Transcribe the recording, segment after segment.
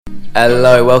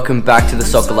Hello, welcome back to the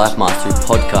Soccer Life Mastery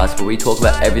podcast, where we talk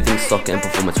about everything soccer and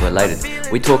performance related.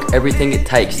 We talk everything it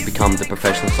takes to become the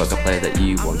professional soccer player that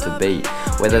you want to be.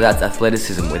 Whether that's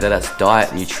athleticism, whether that's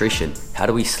diet, nutrition, how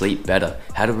do we sleep better,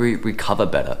 how do we recover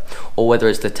better, or whether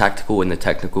it's the tactical and the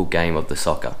technical game of the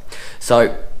soccer.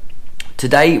 So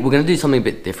today we're going to do something a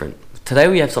bit different. Today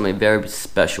we have something very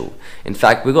special. In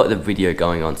fact, we've got the video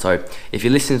going on, so if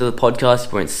you're listening to the podcast,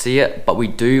 you won't see it, but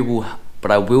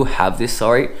I will have this,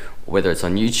 whether it's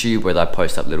on YouTube, whether I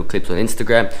post up little clips on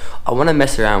Instagram. I want to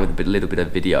mess around with a little bit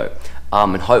of video,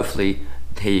 and hopefully,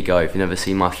 here you go. If you've never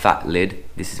seen my fat lid,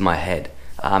 this is my head.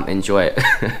 Enjoy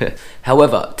it.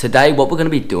 However, today what we're going to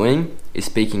be doing is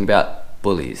speaking about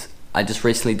bullies. I just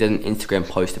recently did an Instagram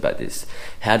post about this.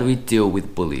 How do we deal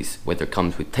with bullies, whether it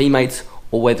comes with teammates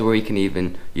or whether we can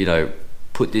even,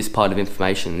 put this part of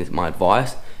information, this my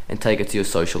advice, and take it to your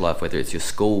social life, whether it's your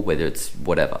school, whether it's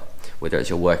whatever, whether it's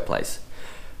your workplace.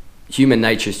 Human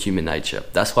nature is human nature.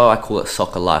 That's why I call it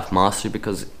Soccer Life Mastery,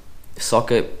 because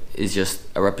soccer is just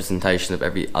a representation of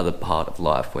every other part of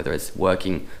life, whether it's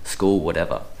working, school,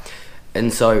 whatever.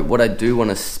 And so what I do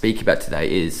want to speak about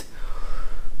today is,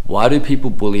 why do people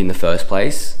bully in the first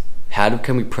place?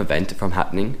 Can we prevent it from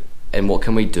happening? And what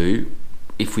can we do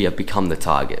if we have become the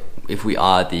target? If we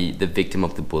are the victim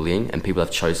of the bullying and people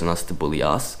have chosen us to bully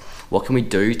us, what can we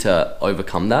do to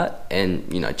overcome that and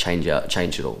change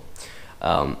it all?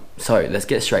 So let's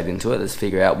get straight into it. Let's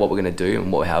figure out what we're going to do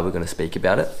and how we're going to speak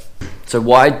about it. So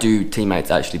why do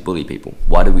teammates actually bully people?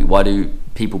 Why do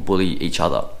people bully each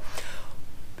other?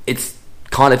 It's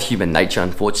kind of human nature,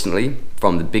 unfortunately.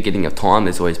 From the beginning of time,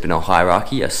 there's always been a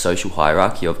hierarchy, a social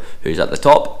hierarchy of who's at the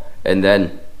top, and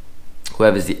then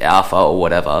whoever's the alpha or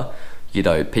whatever,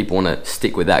 people want to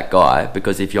stick with that guy,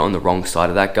 because if you're on the wrong side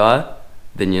of that guy,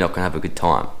 then you're not going to have a good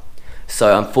time.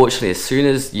 So unfortunately, as soon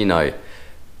as,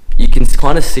 you can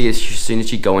kind of see as soon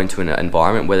as you go into an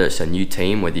environment, whether it's a new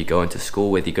team, whether you go into school,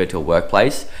 whether you go to a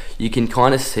workplace, you can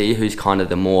kind of see who's got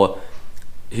the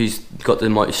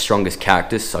most strongest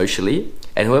characters socially,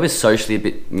 and whoever's socially a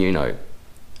bit,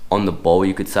 on the ball,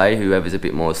 you could say, whoever's a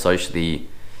bit more socially,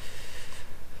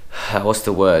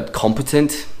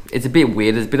 competent. It's a bit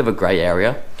weird, there's a bit of a grey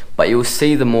area, but you'll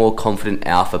see the more confident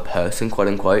alpha person, quote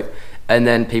unquote, and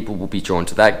then people will be drawn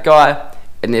to that guy.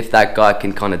 And if that guy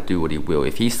can kind of do what he will,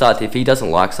 if he doesn't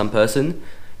like some person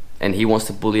and he wants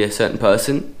to bully a certain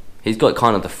person, he's got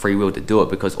kind of the free will to do it,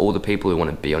 because all the people who want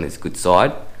to be on his good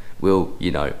side will,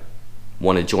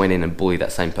 want to join in and bully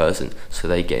that same person so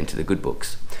they get into the good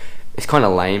books. It's kind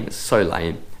of lame. It's so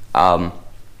lame. And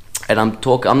I'm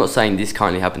not saying this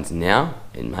currently happens now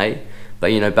in May,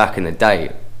 but back in the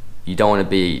day, you don't want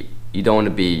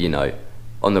to be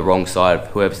on the wrong side of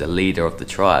whoever's the leader of the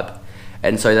tribe.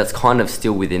 And so that's kind of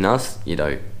still within us, we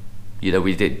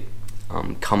did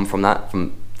come from that,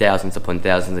 from thousands upon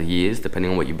thousands of years,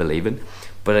 depending on what you believe in,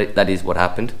 but that is what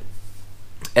happened.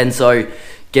 And so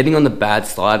getting on the bad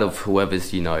side of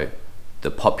whoever's, the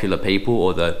popular people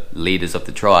or the leaders of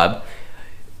the tribe,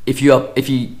 if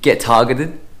you get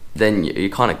targeted, then you're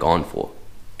kind of gone for.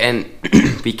 And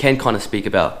we can kind of speak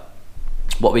about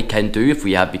what we can do if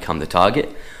we have become the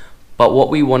target. But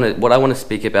what I want to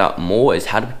speak about more is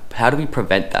how do we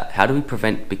prevent that? How do we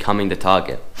prevent becoming the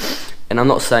target? And I'm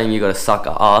not saying you got to suck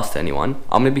ass to anyone.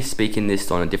 I'm going to be speaking this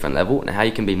on a different level, and how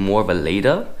you can be more of a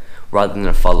leader rather than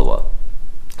a follower.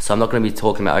 So I'm not going to be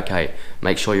talking about, okay,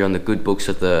 make sure you're on the good books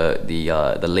of the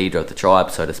leader of the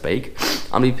tribe, so to speak.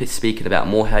 I'm going to be speaking about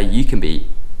more how you can be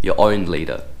your own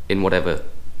leader in whatever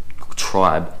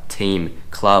tribe, team,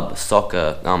 club,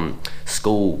 soccer,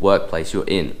 school, workplace you're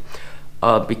in.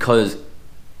 Because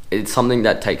it's something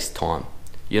that takes time.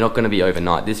 You're not going to be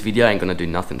overnight. This video ain't going to do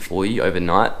nothing for you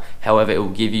overnight. However, it will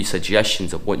give you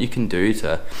suggestions of what you can do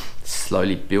to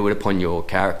slowly build upon your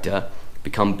character,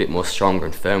 become a bit more stronger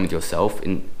and firm with yourself,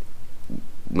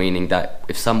 meaning that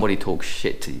if somebody talks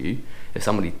shit to you, if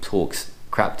somebody talks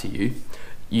crap to you,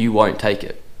 you won't take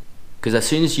it. Because as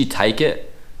soon as you take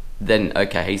it, then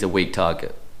okay, he's a weak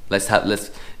target.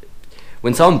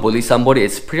 When someone bullies somebody,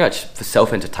 it's pretty much for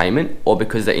self-entertainment or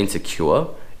because they're insecure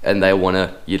and they want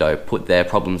to, put their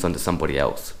problems onto somebody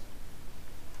else.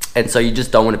 And so you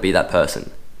just don't want to be that person.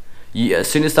 As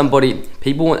soon as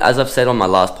people want, as I've said on my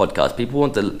last podcast, people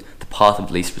want the path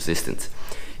of least resistance.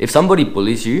 If somebody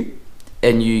bullies you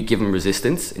and you give them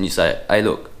resistance and you say, hey,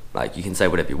 look, you can say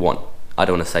whatever you want. I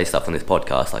don't want to say stuff on this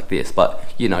podcast like this, but,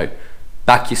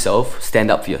 back yourself, stand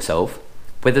up for yourself.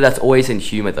 Whether that's always in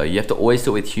humour though, you have to always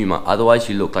do it with humour, otherwise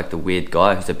you look like the weird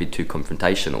guy who's a bit too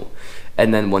confrontational.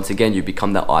 And then once again, you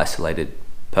become that isolated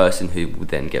person who will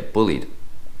then get bullied.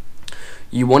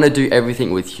 You want to do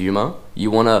everything with humour. You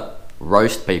want to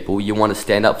roast people, you want to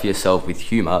stand up for yourself with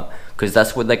humor, because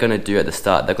that's what they're going to do at the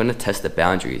start. They're going to test the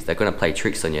boundaries. They're going to play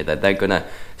tricks on you. They're going to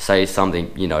say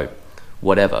something,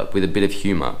 whatever, with a bit of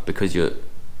humor, because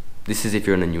this is if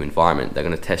you're in a new environment. They're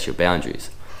going to test your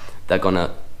boundaries. They're going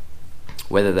to,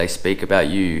 whether they speak about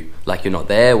you like you're not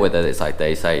there, whether it's like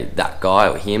they say that guy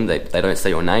or him, they don't say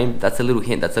your name. That's a little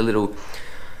hint. That's a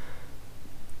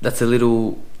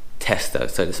little tester,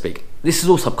 so to speak. This is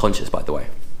all subconscious, by the way.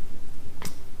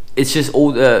 It's just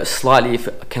all slightly,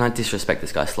 can I disrespect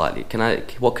this guy slightly?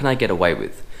 What can I get away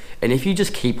with? And if you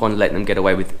just keep on letting them get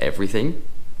away with everything,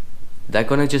 they're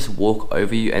going to just walk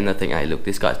over you and they'll think, hey, look,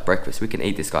 this guy's breakfast. We can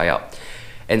eat this guy up.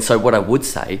 And so what I would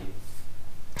say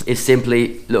is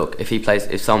simply, look, if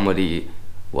somebody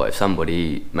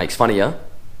makes fun of you,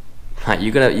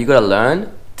 you gotta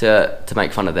learn to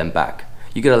make fun of them back.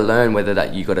 You gotta learn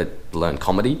you gotta learn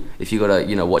comedy. If you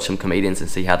gotta, watch some comedians and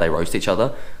see how they roast each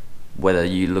other, whether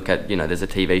you look at, there's a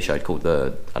TV show called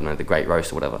the Great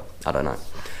Roast or whatever. I don't know.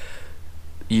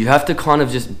 You have to kind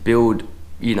of just build,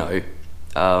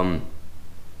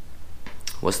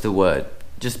 what's the word?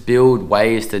 Just build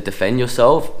ways to defend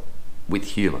yourself with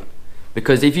humor.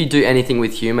 Because if you do anything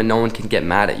with humor, no one can get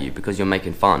mad at you because you're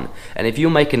making fun. And if you're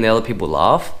making the other people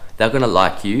laugh, they're gonna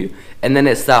like you. And then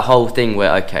it's that whole thing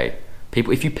where, okay,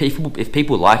 if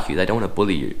people like you, they don't want to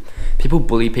bully you. People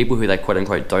bully people who they quote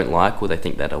unquote don't like, or they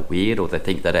think that are weird, or they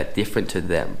think that are different to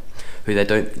them, who they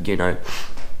don't,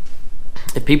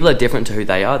 If people are different to who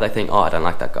they are, they think, oh, I don't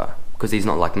like that guy because he's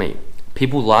not like me.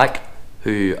 People like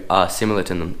who are similar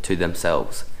to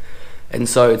themselves. And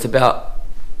so it's about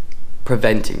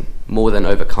preventing more than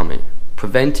overcoming.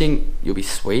 Preventing, you'll be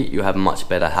sweet, you'll have a much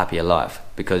better, happier life,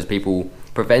 because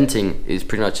preventing is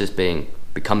pretty much just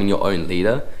becoming your own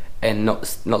leader and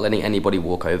not letting anybody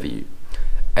walk over you.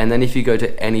 And then if you go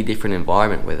to any different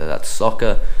environment, whether that's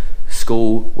soccer,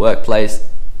 school, workplace,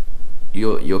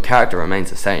 your character remains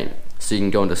the same. So you can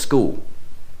go into school.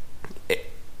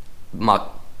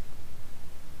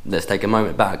 Let's take a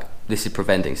moment back. This is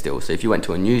preventing still. So if you went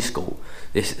to a new school,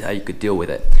 this is how you could deal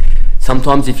with it.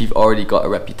 Sometimes if you've already got a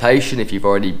reputation, if you've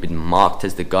already been marked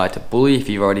as the guy to bully, if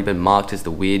you've already been marked as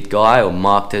the weird guy, or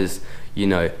marked as,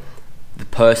 the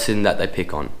person that they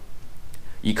pick on,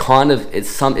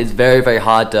 it's very, very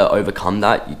hard to overcome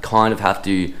that. You kind of have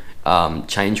to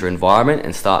change your environment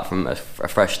and start from a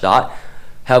fresh start.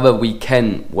 However, we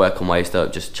can work on ways to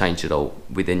just change it all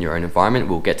within your own environment.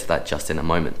 We'll get to that just in a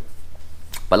moment.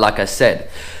 But like I said,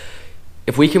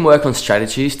 if we can work on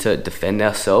strategies to defend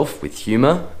ourselves with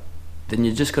humor, then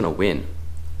you're just going to win.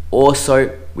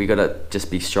 Also, we got to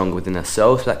just be strong within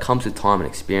ourselves. That comes with time and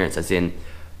experience, as in,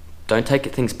 don't take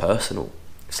things personal.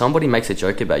 If somebody makes a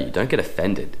joke about you, don't get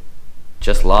offended.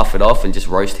 Just laugh it off and just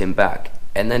roast him back.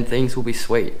 And then things will be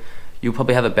sweet. You'll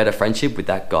probably have a better friendship with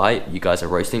that guy. You guys are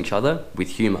roasting each other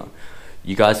with humor.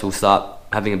 You guys will start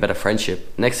having a better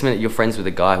friendship. Next minute, you're friends with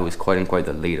a guy who is quote unquote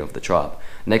the leader of the tribe.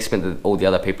 Next minute, all the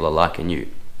other people are liking you.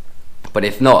 But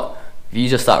if not, if you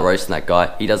just start roasting that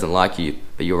guy, he doesn't like you,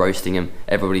 but you're roasting him,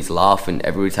 everybody's laughing,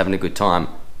 everybody's having a good time,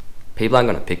 people aren't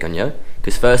going to pick on you.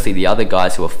 Because firstly, the other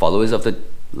guys who are followers of the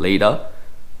leader,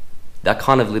 they're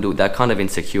kind of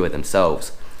insecure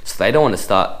themselves. So they don't want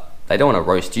to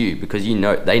roast you, because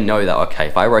they know that, okay,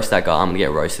 if I roast that guy, I'm going to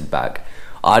get roasted back.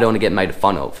 I don't want to get made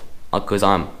fun of because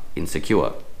I'm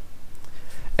insecure.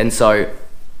 And so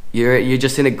you're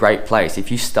just in a great place if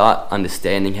you start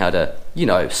understanding how to,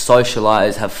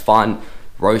 socialize, have fun,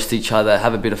 roast each other,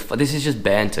 have a bit of fun. This is just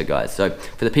banter, guys. So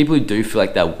for the people who do feel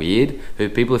like they're weird, who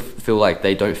people feel like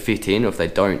they don't fit in, or if they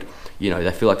don't,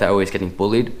 they feel like they're always getting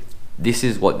bullied, this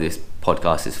is what this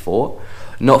podcast is for.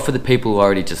 Not for the people who are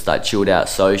already just like chilled out,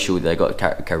 social, they got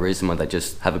charisma, they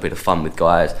just have a bit of fun with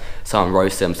guys. Someone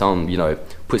roasts them, someone,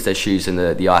 puts their shoes in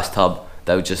the ice tub,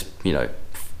 they'll just,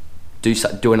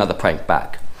 do another prank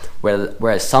back.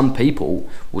 Whereas some people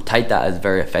will take that as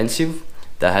very offensive.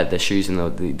 They had their shoes in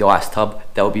the ice tub,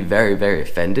 they'll be very, very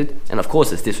offended. And of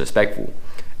course it's disrespectful.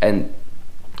 And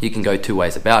you can go two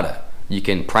ways about it. You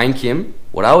can prank him.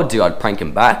 What I would do, I'd prank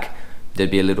him back. There'd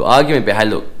be a little argument, but hey,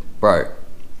 look, bro,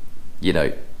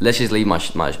 let's just leave my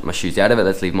shoes out of it.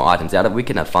 Let's leave my items out of it. We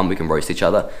can have fun. We can roast each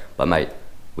other. But mate,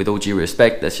 with all due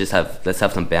respect, let's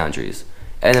have some boundaries.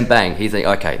 And then bang, he's like,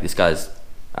 okay, this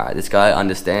guy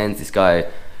understands. This guy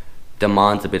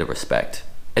demands a bit of respect.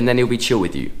 And then he'll be chill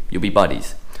with you. You'll be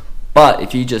buddies. But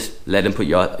if you just let him put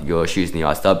your shoes in the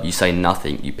ice tub, you say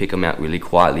nothing, you pick them out really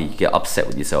quietly, you get upset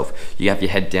with yourself, you have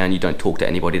your head down, you don't talk to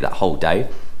anybody that whole day,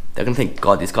 they're going to think,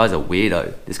 God, this guy's a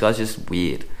weirdo. This guy's just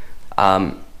weird.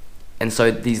 And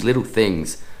so these little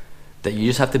things, that you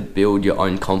just have to build your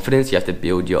own confidence. You have to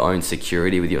build your own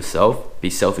security with yourself, be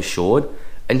self-assured,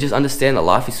 and just understand that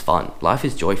life is fun, life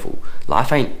is joyful,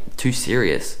 life ain't too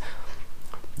serious.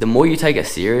 The more you take it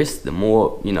serious, the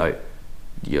more, the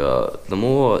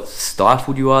more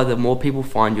stifled you are, the more people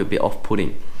find you a bit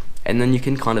off-putting, and then you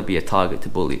can kind of be a target to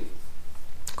bully.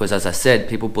 Because as I said,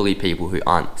 people bully people who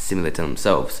aren't similar to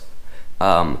themselves.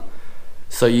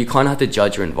 So you kind of have to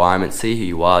judge your environment, see who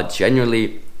you are.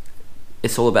 Generally,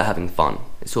 it's all about having fun.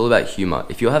 It's all about humor.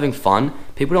 If you're having fun,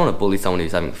 people don't want to bully someone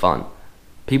who's having fun.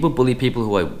 People bully people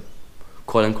who are,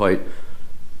 quote unquote,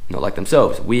 not like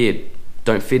themselves, weird,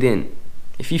 don't fit in.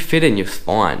 If you fit in, you're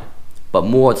fine. But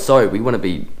more so, we want to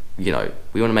be, we want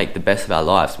to make the best of our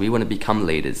lives. We want to become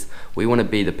leaders. We want to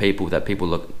be the people that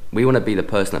we want to be the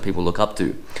person that people look up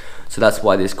to. So that's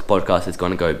why this podcast is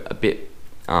going to go a bit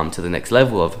to the next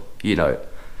level of,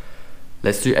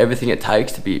 let's do everything it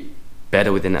takes to be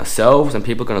better within ourselves, and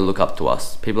people are going to look up to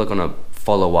us. People are going to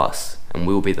follow us, and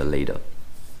we'll be the leader.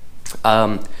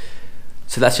 So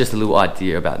that's just a little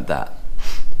idea about that.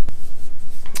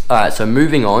 Alright, so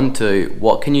moving on to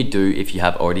what can you do if you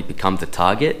have already become the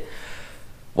target.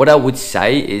 What I would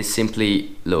say is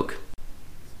simply, look,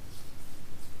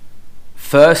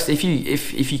 first, if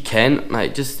you can,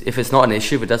 mate, just if it's not an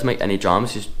issue, if it doesn't make any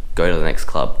dramas, just go to the next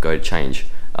club, go to change,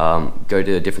 go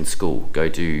to a different school, go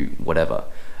do whatever.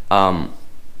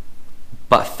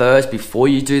 But first, before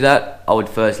you do that, I would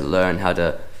first learn how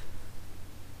to,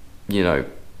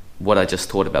 what I just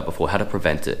talked about before, how to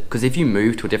prevent it. Because if you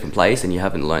move to a different place and you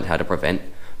haven't learned how to prevent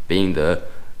being the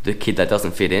kid that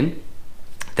doesn't fit in,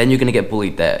 then you're going to get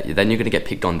bullied there. Then you're going to get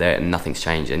picked on there and nothing's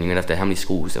changed. And you're going to have to, how many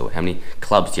schools or how many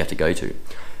clubs do you have to go to?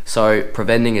 So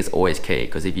preventing is always key,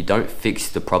 because if you don't fix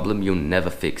the problem, you'll never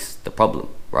fix the problem,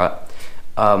 right?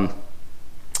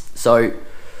 So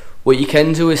what you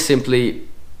can do is simply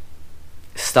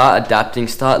start adapting,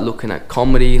 start looking at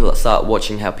comedy, start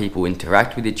watching how people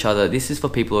interact with each other. This is for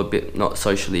people who are a bit not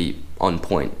socially on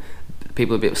point.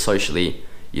 People are a bit socially,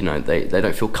 they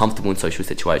don't feel comfortable in social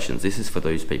situations. This is for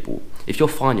those people. If you're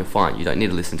fine, you're fine. You don't need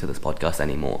to listen to this podcast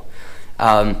anymore.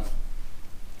 And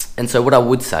so what I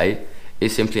would say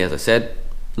is simply, as I said,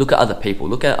 look at other people.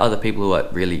 Look at other people who are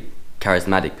really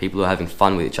charismatic, people who are having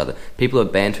fun with each other, people who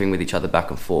are bantering with each other back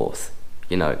and forth,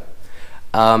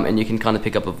 and you can kind of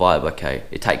pick up a vibe. Okay,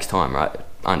 it takes time, right?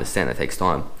 I understand it takes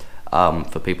time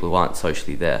for people who aren't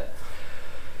socially there.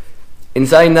 In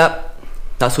saying that,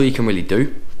 that's all you can really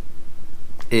do,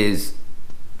 is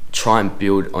try and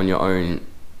build on your own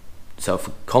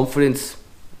self-confidence,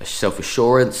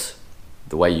 self-assurance,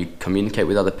 the way you communicate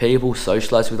with other people,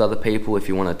 socialize with other people. If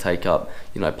you want to take up,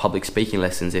 public speaking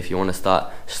lessons, if you want to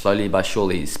start slowly but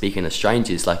surely speaking to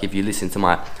strangers, like if you listen to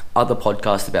my other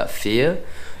podcast about fear,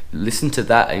 listen to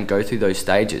that and go through those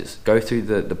stages. Go through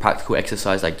the practical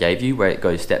exercise I gave you, where it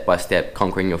goes step by step,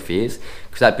 conquering your fears,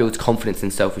 because that builds confidence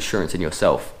and self-assurance in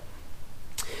yourself.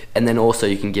 And then also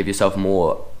you can give yourself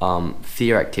more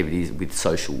fear activities with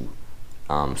social.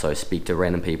 So speak to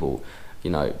random people,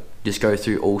 just go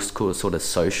through all sort of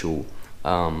social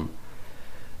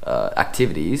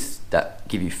activities that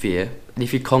give you fear. And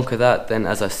if you conquer that, then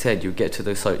as I said, you'll get to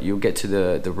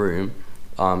the room,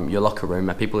 your locker room,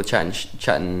 and people are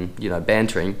chatting,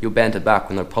 bantering. You'll banter back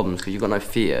with no problems because you've got no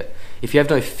fear. If you have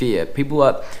no fear, people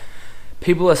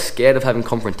are scared of having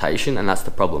confrontation, and that's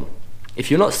the problem. If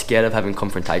you're not scared of having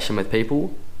confrontation with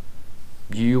people,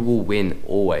 you will win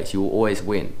always. You will always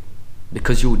win,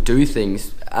 because you'll do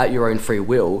things at your own free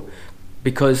will.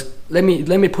 Because let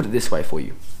me put it this way for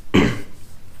you.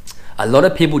 A lot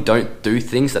of people don't do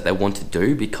things that they want to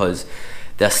do because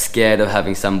they're scared of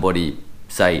having somebody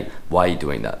say, why are you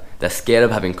doing that? They're scared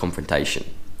of having confrontation.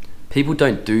 People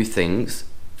don't do things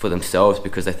for themselves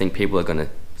because they think people are going to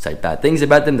say bad things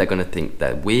about them. They're going to think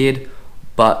they're weird.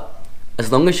 But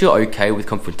as long as you're okay with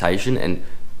confrontation and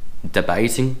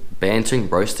debating, bantering,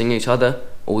 roasting each other,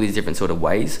 all these different sort of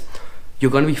ways,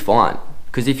 you're going to be fine.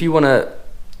 Because if you want to,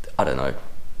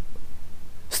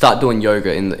 start doing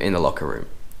yoga in the locker room,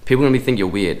 people are going to think you're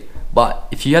weird. But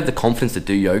if you have the confidence to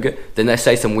do yoga, then they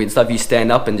say some weird stuff, you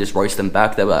stand up and just roast them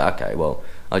back. They're like, okay, well,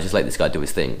 I'll just let this guy do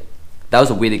his thing. That was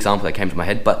a weird example that came to my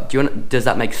head, but does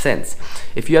that make sense?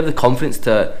 If you have the confidence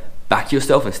to back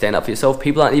yourself and stand up for yourself,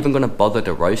 people aren't even going to bother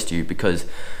to roast you because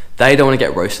they don't want to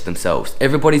get roasted themselves.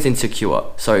 Everybody's insecure.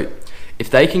 So if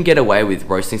they can get away with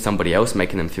roasting somebody else,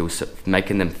 making themselves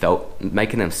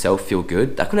feel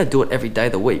good, they're going to do it every day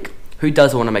of the week. Who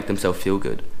doesn't want to make themselves feel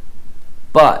good?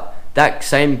 But that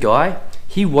same guy,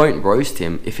 he won't roast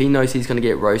him if he knows he's going to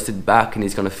get roasted back and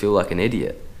he's going to feel like an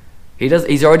idiot.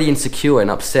 He's already insecure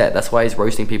and upset. That's why he's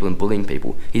roasting people and bullying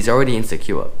people. He's already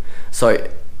insecure. So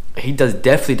he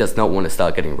definitely does not want to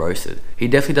start getting roasted. He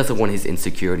definitely doesn't want his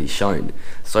insecurities shown.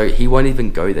 So he won't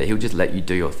even go there. He'll just let you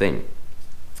do your thing.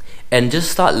 And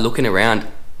just start looking around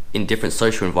in different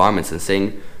social environments and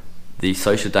seeing the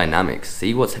social dynamics.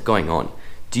 See what's going on.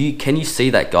 Can you see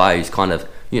that guy who's kind of,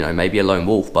 maybe a lone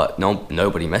wolf, but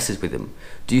nobody messes with him?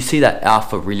 Do you see that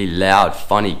alpha, really loud,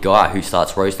 funny guy who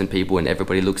starts roasting people and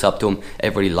everybody looks up to him,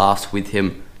 everybody laughs with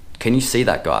him? Can you see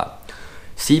that guy?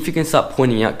 See if you can start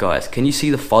pointing out guys. Can you see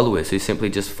the followers who simply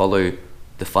just follow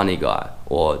the funny guy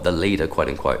or the leader, quote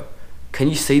unquote? Can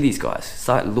you see these guys?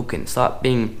 Start looking, start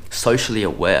being socially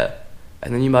aware.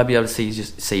 And then you might be able to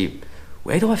see,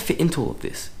 where do I fit into all of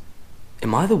this?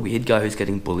 Am I the weird guy who's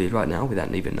getting bullied right now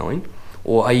without even knowing?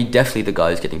 Or are you definitely the guy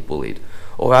who's getting bullied?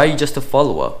 Or are you just a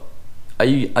follower? Are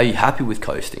you happy with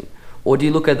coasting? Or do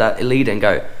you look at that leader and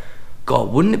go,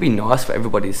 God, wouldn't it be nice for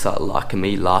everybody to start liking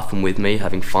me, laughing with me,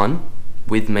 having fun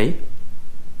with me?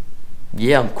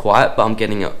 Yeah, I'm quiet, but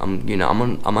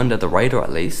I'm under the radar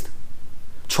at least.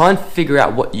 Try and figure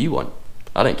out what you want.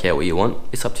 I don't care what you want.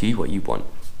 It's up to you what you want.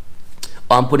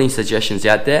 I'm putting suggestions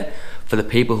out there for the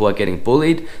people who are getting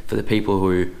bullied, for the people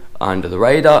who are under the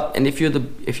radar, and if you're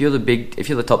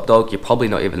the top dog, you're probably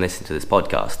not even listening to this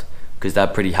podcast because they're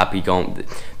pretty happy going.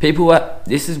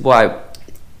 This is why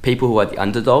people who are the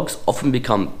underdogs often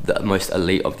become the most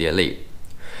elite of the elite,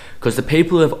 because the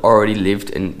people who have already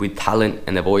lived with talent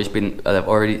and they've always been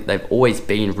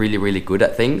really, really good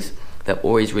at things. They've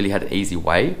always really had an easy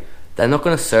way. They're not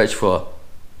going to search for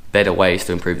better ways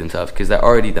to improve themselves because they're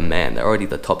already the man. They're already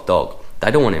the top dog. They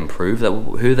don't want to improve.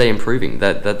 Who are they improving?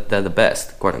 They're the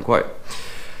best, quote unquote.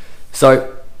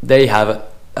 So there you have it.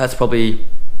 That's probably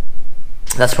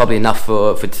enough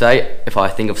for today. If I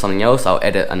think of something else, I'll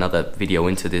edit another video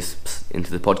into the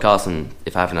podcast, and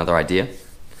if I have another idea.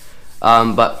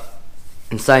 But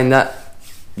in saying that,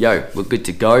 we're good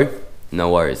to go.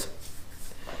 No worries.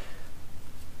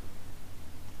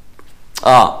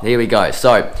 Here we go.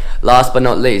 So, last but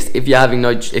not least, if you're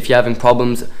having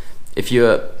problems,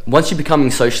 once you're becoming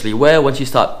socially aware, once you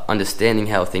start understanding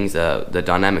how the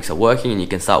dynamics are working, and you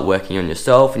can start working on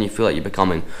yourself, and you feel like you're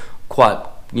becoming quite,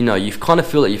 you kind of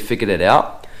feel like you've figured it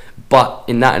out, but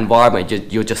in that environment,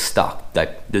 you're just stuck.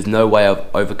 Like, there's no way of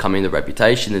overcoming the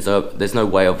reputation. There's no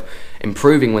way of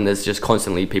improving when there's just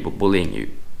constantly people bullying you.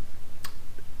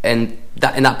 And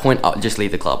in that point, I'll just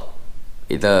leave the club.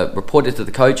 Either report it to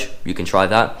the coach. You can try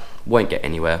that. Won't get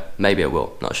anywhere. Maybe it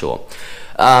will. Not sure.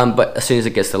 But as soon as it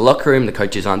gets to the locker room, the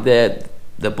coaches aren't there,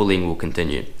 the bullying will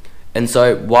continue. And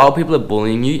so while people are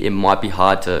bullying you, it might be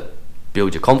hard to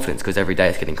build your confidence because every day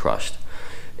it's getting crushed.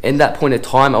 In that point of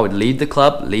time, I would leave the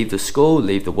club, leave the school,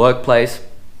 leave the workplace,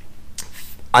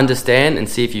 understand and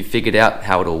see if you figured out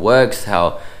how it all works,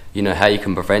 how you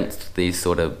can prevent these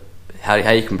sort of, how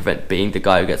you can prevent being the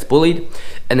guy who gets bullied,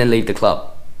 and then leave the club.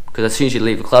 Because as soon as you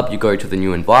leave the club, you go to the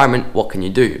new environment. What can you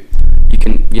do? You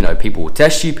can, people will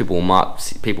test you, people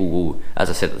will, as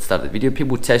I said at the start of the video,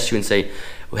 people will test you and say,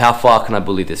 well, how far can I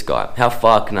bully this guy? How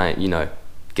far can I,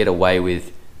 get away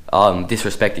with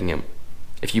disrespecting him?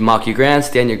 If you mark your ground,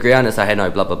 stand your ground and say, hey, no,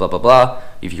 blah, blah, blah, blah, blah.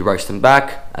 If you roast them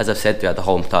back, as I've said throughout the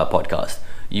whole entire podcast,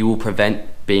 you will prevent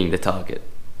being the target.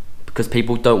 Because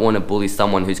people don't want to bully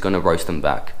someone who's going to roast them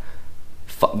back.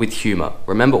 With humor.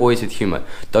 Remember, always with humor.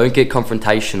 Don't get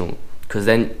confrontational, because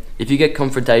then if you get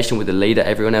confrontation with the leader,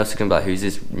 everyone else is going to be like, who's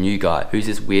this new guy? Who's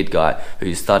this weird guy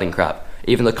who's starting crap?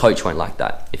 Even the coach won't like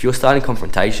that. If you're starting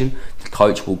confrontation, the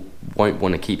coach won't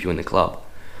want to keep you in the club.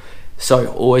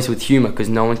 So always with humor, because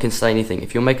no one can say anything.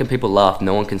 If you're making people laugh,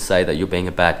 no one can say that you're being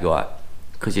a bad guy,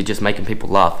 because you're just making people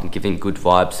laugh and giving good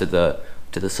vibes to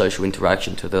the social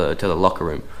interaction, to the locker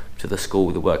room, to the school,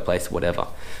 the workplace, whatever.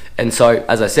 And so,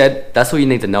 as I said, that's all you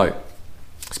need to know.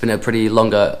 It's been a pretty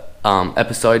longer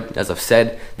episode. As I've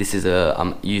said, this is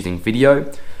I'm using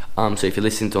video. So if you're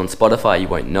listening to on Spotify, you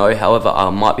won't know. However, I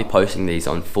might be posting these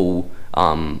on full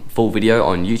video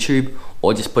on YouTube,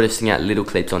 or just posting out little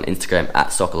clips on Instagram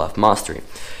at Soccer Life Mastery.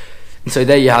 And so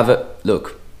there you have it.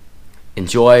 Look,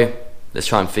 enjoy. Let's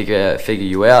try and figure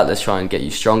you out. Let's try and get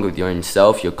you stronger with your own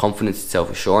self, your confidence,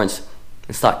 self-assurance,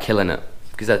 and start killing it.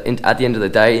 Because at the end of the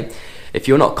day, if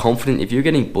you're not confident, if you're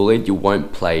getting bullied, you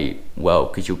won't play well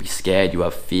because you'll be scared, you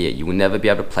have fear. You will never be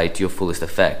able to play to your fullest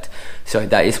effect. So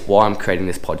that is why I'm creating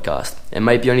this podcast. It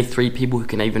may be only 3 people who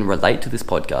can even relate to this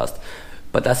podcast,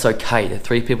 but that's okay. The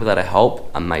 3 people that I help,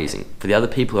 amazing. For the other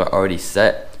people who are already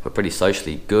set, who are pretty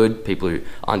socially good, people who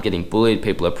aren't getting bullied,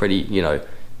 people who are pretty,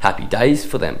 happy days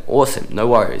for them. Awesome, no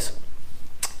worries.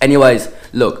 Anyways,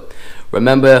 look,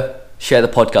 remember, share the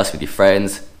podcast with your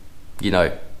friends,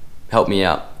 help me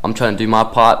out. I'm trying to do my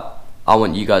part. I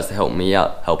want you guys to help me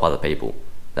out, help other people.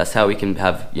 That's how we can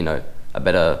have, a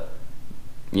better,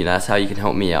 that's how you can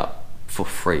help me out for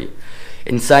free.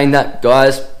 In saying that,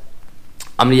 guys,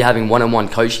 I'm going to be having one-on-one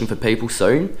coaching for people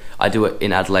soon. I do it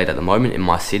in Adelaide at the moment, in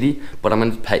my city, but I'm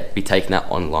going to be taking that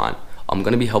online. I'm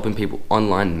going to be helping people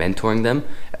online, mentoring them,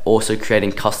 also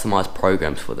creating customized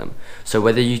programs for them. So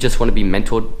whether you just want to be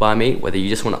mentored by me, whether you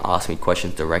just want to ask me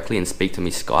questions directly and speak to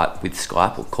me with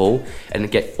Skype or call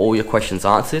and get all your questions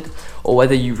answered, or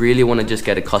whether you really want to just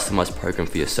get a customized program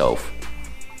for yourself.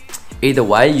 Either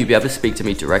way, you'll be able to speak to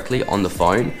me directly on the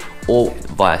phone or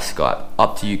via Skype,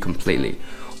 up to you completely.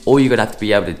 All you're going to have to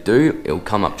be able to do, it will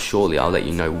come up shortly, I'll let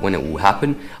you know when it will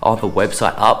happen. I'll have a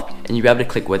website up and you'll be able to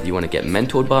click whether you want to get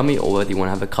mentored by me or whether you want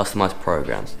to have a customized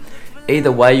program.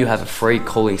 Either way, you have a free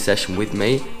calling session with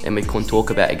me and we can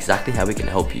talk about exactly how we can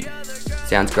help you.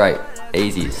 Sounds great.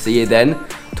 Easy. See you then.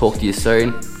 Talk to you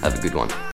soon. Have a good one.